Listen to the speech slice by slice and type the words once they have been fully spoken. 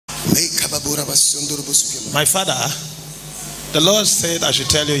My father, the Lord said I should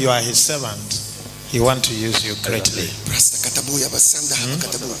tell you, you are his servant. He wants to use you greatly.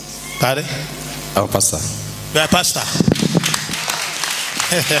 Pardon? Our pastor. You are a pastor.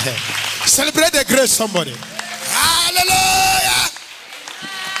 Celebrate the grace, somebody. Hallelujah.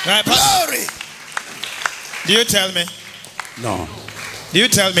 Glory. Do you tell me? No. Do you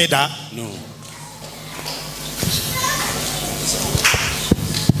tell me that? No.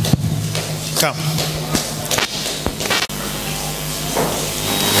 Come.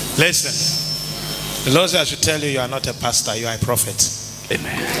 Listen. The Lord said I should tell you, you are not a pastor, you are a prophet.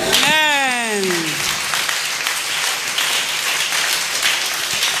 Amen. Amen.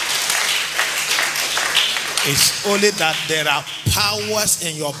 It's only that there are powers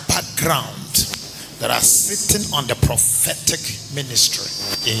in your background that are sitting on the prophetic ministry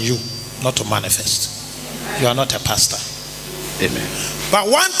in you, not to manifest. You are not a pastor. Amen. But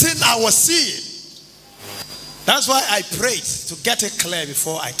one thing I was seeing, that's why I prayed to get it clear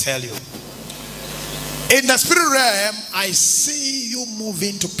before I tell you. In the spirit realm, I see you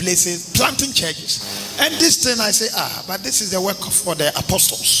moving to places, planting churches. And this thing I say, but this is the work for the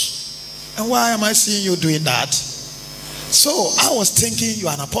apostles. And why am I seeing you doing that? So I was thinking you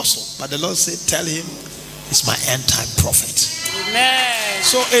are an apostle. But the Lord said, tell him he's my end time prophet. Amen.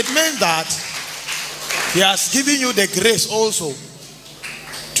 So it means that he has given you the grace also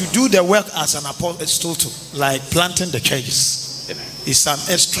to do the work as an apostle too, like planting the churches. Amen. It's an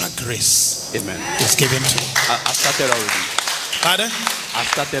extra grace. Amen. It's given to you. I started already. Pardon? I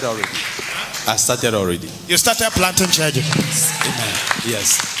started already. I started already. You started planting churches. Amen.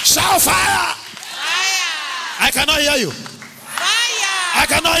 Yes. Shout fire! Fire! I cannot hear you. Fire! I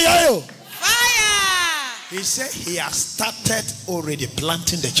cannot hear you. Fire! He said he has started already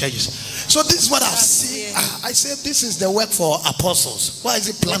planting the churches. So this is what I've seen. I said this is the work for apostles. Why is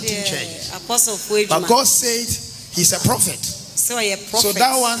he planting churches? Apostle But God said he's a prophet. So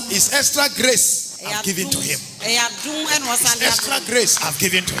that one is extra grace I've given to him. It's extra grace I've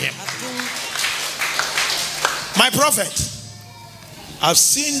given to him. My prophet, I've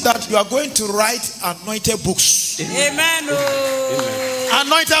seen that you are going to write anointed books. Amen.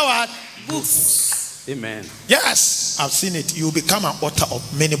 Anointed what? Books. Amen. Yes, I've seen it. You will become an author of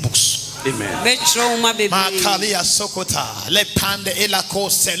many books. Amen.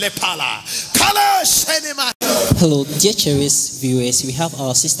 Hello, dear cherished viewers. We have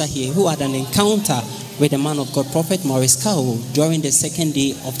our sister here who had an encounter with the man of God, Prophet Maurice Kao, during the second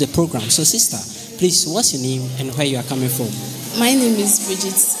day of the program. So, sister, please, what's your name and where you are coming from? My name is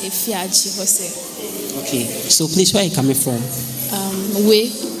Bridget Efiaji Jose. Okay, so please, where are you coming from?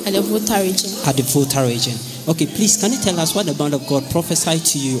 At the Volta region. At the Volta region. Okay, please, can you tell us what the man of God prophesied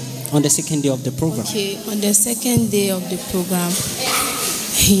to you on the second day of the program? Okay, on the second day of the program,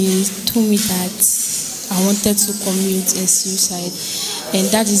 he told me that I wanted to commit a suicide, and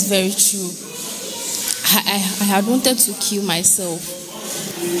that is very true. I had wanted to kill myself.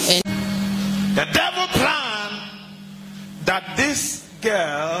 And the devil planned that this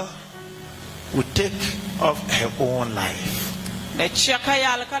girl would take off her own life. I've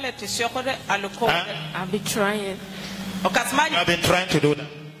been trying. I've been trying to do that.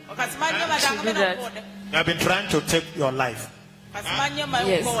 I've been trying to take your life.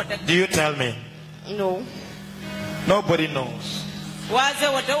 Yes. Do you tell me? No. Nobody knows.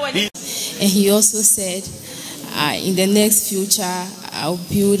 And he also said, in the next future, I'll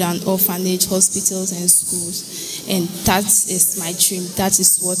build an orphanage, hospitals, and schools. And that is my dream. That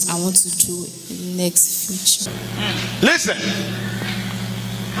is what I want to do in the next future. Listen,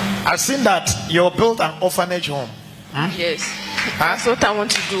 I've seen that you built an orphanage home. Yes. That's what I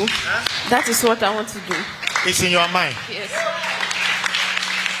want to do. That is what I want to do. It's in your mind. Yes.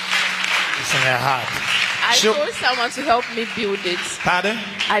 It's in your heart. I told someone to help me build it. Pardon?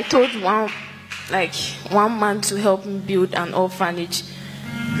 I told one man to help me build an orphanage.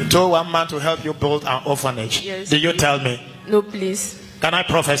 You told one man to help you build an orphanage. Yes. Did you tell me? No, please. Can I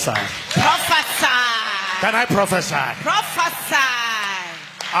prophesy? Prophesy. Can I prophesy? Prophesy.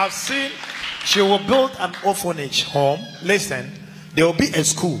 I've seen she will build an orphanage home. Listen, there will be a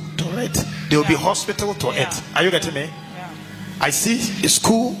school to it. There will be hospital to it. Are you getting me? Yeah. I see a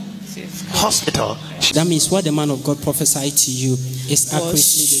school, hospital. That means what the man of God prophesied to you is accurately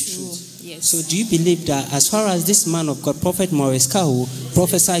the truth. Yes. So do you believe that as far as this man of God, Prophet Maurice Kao,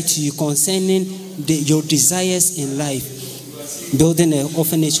 prophesied to you concerning your desires in life, building an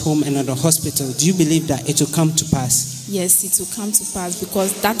orphanage home and a hospital, do you believe that it will come to pass? Yes, it will come to pass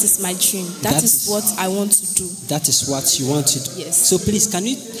because that is my dream. That is what I want to do. That is what you want to do. Yes. So please, can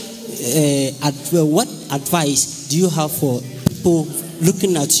you, what advice do you have for people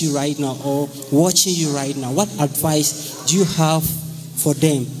looking at you right now or watching you right now, what advice do you have for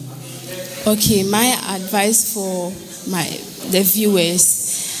them? Okay, my advice for the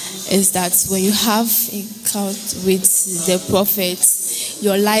viewers is that when you have encounter with the prophet,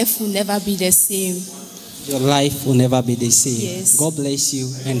 your life will never be the same. Your life will never be the same. Yes. God bless you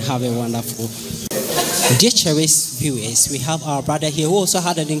and have a wonderful. Dear cherished viewers, we have our brother here who also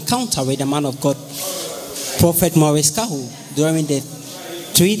had an encounter with the man of God, Prophet Maurice Kahu, during the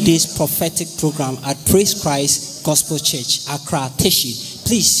 3 days prophetic program at Praise Christ Gospel Church, Accra, Teshi.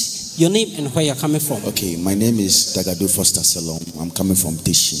 Please, your name and where you're coming from. Okay, my name is Dagado Foster Salom. I'm coming from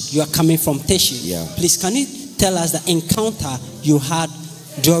Teshi. You are coming from Teshi. Yeah. Please, can you tell us the encounter you had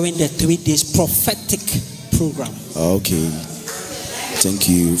during the 3 days prophetic program? Okay. Thank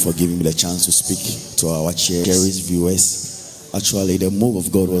you for giving me the chance to speak to our cherished viewers. Actually, the move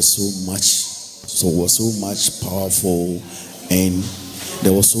of God was so much powerful, and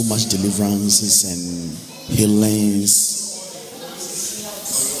there was so much deliverances and healings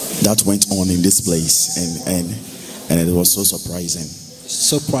that went on in this place, and it was so surprising.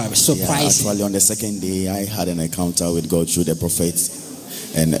 Surprising. Yeah, actually, on the second day, I had an encounter with God through the prophet,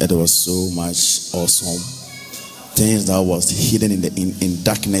 and it was so much awesome. Things that was hidden in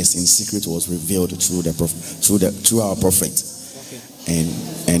darkness, in secret, was revealed through our prophet.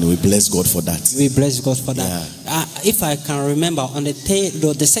 And we bless God for that. We bless God for that. Yeah. If I can remember, on the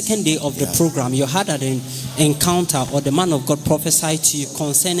second day of the program, you had an encounter, or the man of God prophesied to you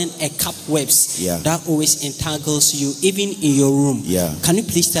concerning a cobwebs that always entangles you, even in your room. Yeah. Can you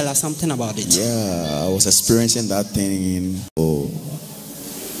please tell us something about it? Yeah, I was experiencing that thing.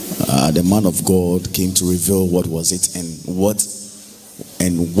 The man of God came to reveal what was it and what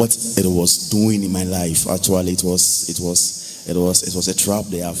it was doing in my life. Actually, it was a trap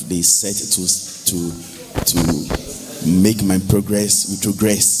they set to make my retrogress.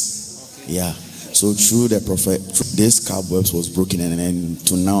 Yeah. So through the prophet, this cobwebs was broken, and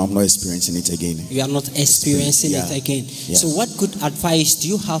to now I'm not experiencing it again. You are not experiencing it again. Yeah. So what good advice do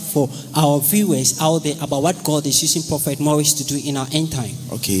you have for our viewers out there about what God is using Prophet Maurice to do in our end time?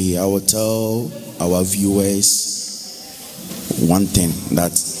 Okay, I will tell our viewers one thing,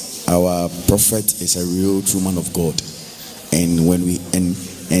 that our prophet is a real true man of God. And when we and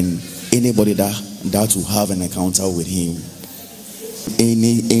anybody that will have an encounter with him,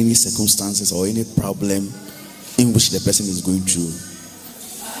 any circumstances or any problem in which the person is going through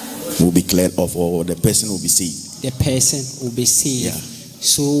will be cleared off, or the person will be saved. The person will be saved. Yeah.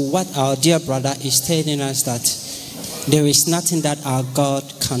 So what our dear brother is telling us, that there is nothing that our God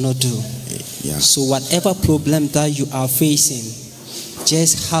cannot do. Yeah. So whatever problem that you are facing,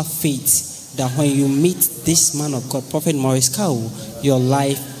 just have faith that when you meet this man of God, Prophet Maurice Kahu, your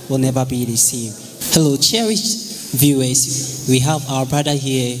life will never be the same. Hello, cherished viewers. We have our brother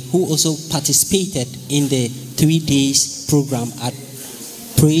here who also participated in the 3 days program at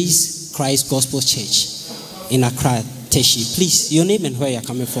Praise Christ Gospel Church in Accra, Teshi. Please, your name and where you're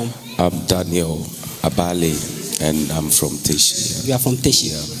coming from. I'm Daniel Abale, and I'm from Teshi. You are from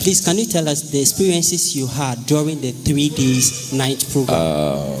Teshi. Yeah. Please, can you tell us the experiences you had during the 3 days night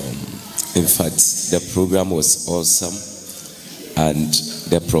program? In fact, the program was awesome, and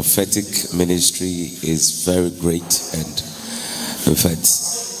the prophetic ministry is very great. And in fact,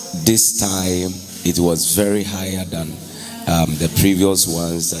 this time it was very higher than the previous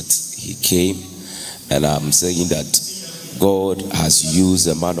ones that he came. And I'm saying that God has used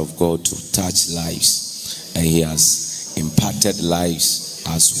the man of God to touch lives, and he has imparted lives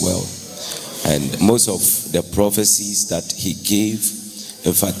as well. And most of the prophecies that he gave,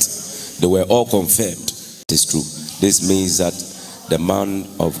 in fact, they were all confirmed. It is true. This means that the man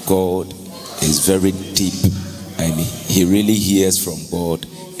of God is very deep, and he really hears from God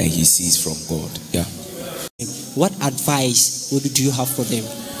and he sees from God. Yeah. What advice do you have for them?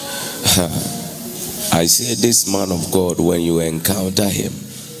 I say this man of God, when you encounter him,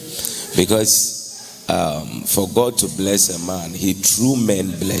 because for God to bless a man, he true men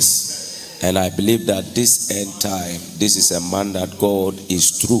bless. And I believe that this end time, this is a man that God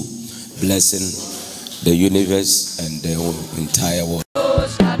is true, blessing the universe and the whole entire world.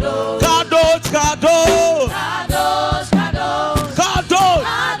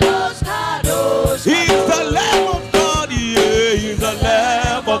 He's the Lamb of God, yeah, he's the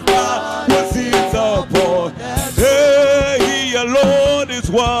Lamb of God who sits upon. Hey, he alone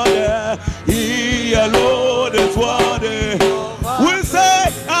is worthy, he alone is worthy. We say,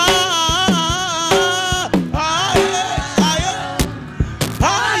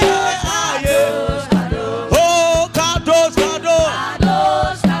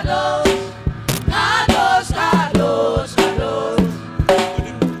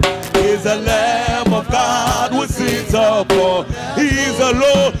 is the Lamb of God who sits upon. He is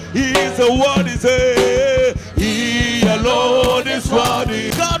alone. He is the one. He says, He alone is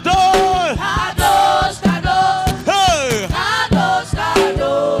worthy. Kadosh, Kadosh, Kadosh. hey, Kadosh,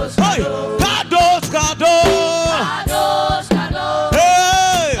 Kadosh, hey, Kadosh, Kadosh. Kadosh, Kadosh.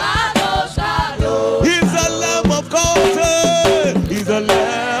 Hey, Kadosh, Kadosh. He's the Lamb of God. Hey, He's the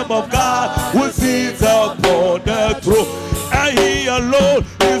Lamb of God who sits upon the throne. And He alone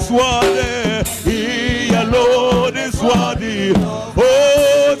is worthy. He alone is worthy.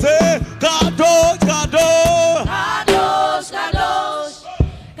 Oh, say, Kadosh, Kadosh. Kadosh, Kadosh.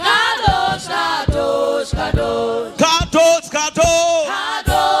 Kadosh, Kadosh, Kadosh. Kadosh, Kadosh.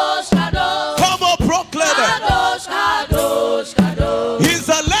 Kadosh, Kadosh. Come on, proclaim it. Kadosh, Kadosh, Kadosh. He's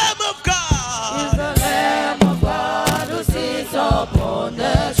the Lamb of God. He's the Lamb of God who sits upon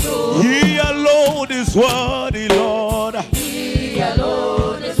the throne. He alone is worthy, Lord. He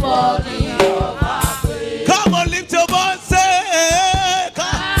alone is worthy of our praise. Come on, lift your voice, say,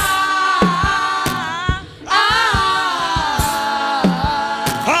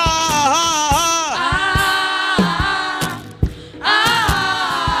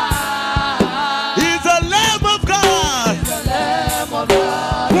 He's the Lamb of God.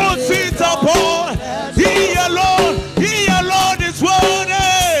 Who sits upon. He alone is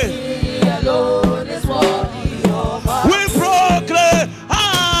worthy. He alone is worthy of our We proclaim.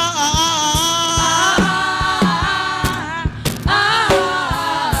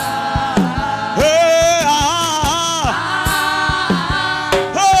 Hey,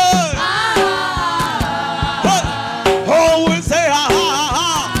 hey. Oh, we say,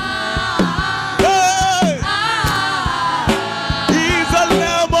 hey. He's the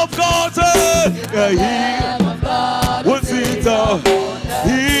Lamb of God. He will sit down.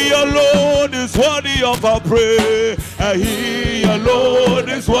 He alone is worthy of our praise. He alone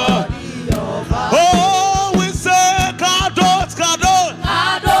is worthy. Oh, we say, Kadosh, Kadosh.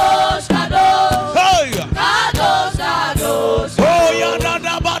 Kadosh, Kadosh. Hey. Kadosh, Kadosh. Oh,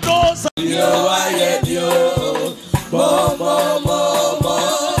 Yanada Bados.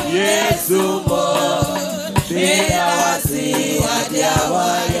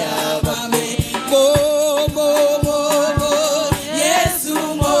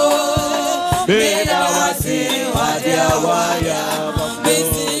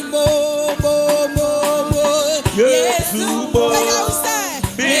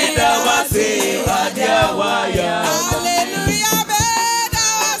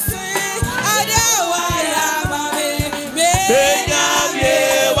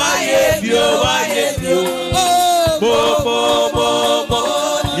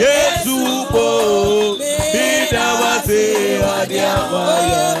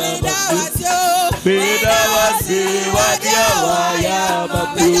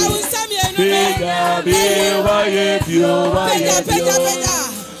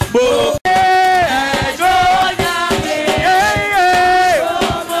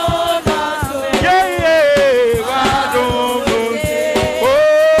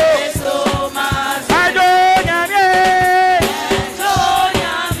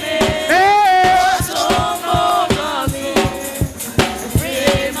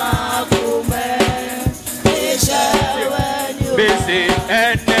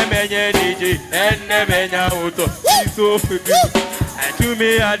 To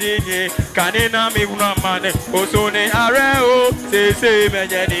me, I didn't canina me una man, Osone Areo, say,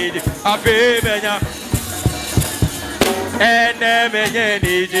 Menyanidi, a Femenya, and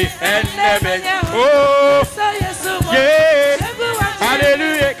Menyanidi, and oh, yeah,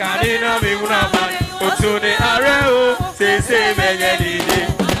 hallelujah, canina me una man, Osone Areo, say, Menyanidi.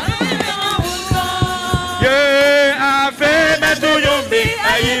 Yeah, I feel me to you,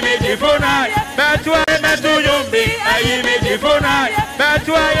 I image you for night, but why me to you, I image you for night, but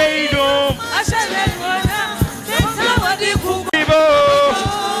why you do?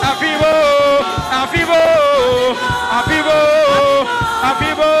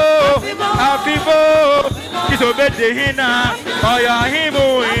 Hina, oh yeah,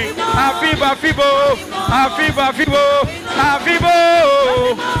 himo, afibo,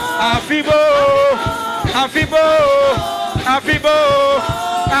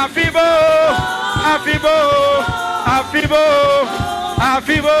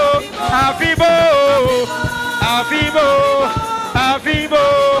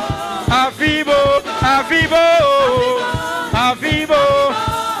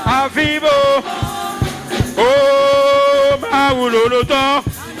 oh, Mauloloto,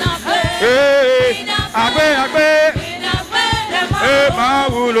 hey, Agbe, hey,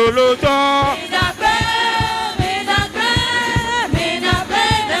 Mauloloto.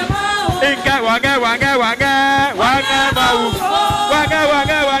 wange mauko. Wange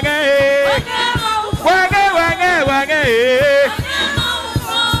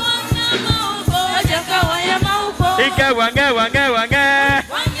Ike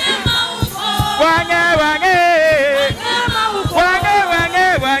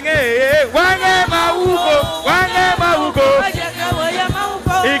wange mauko.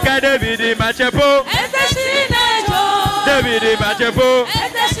 Ike David Machepo. David Machepo.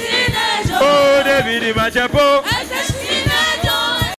 Oh David Machepo.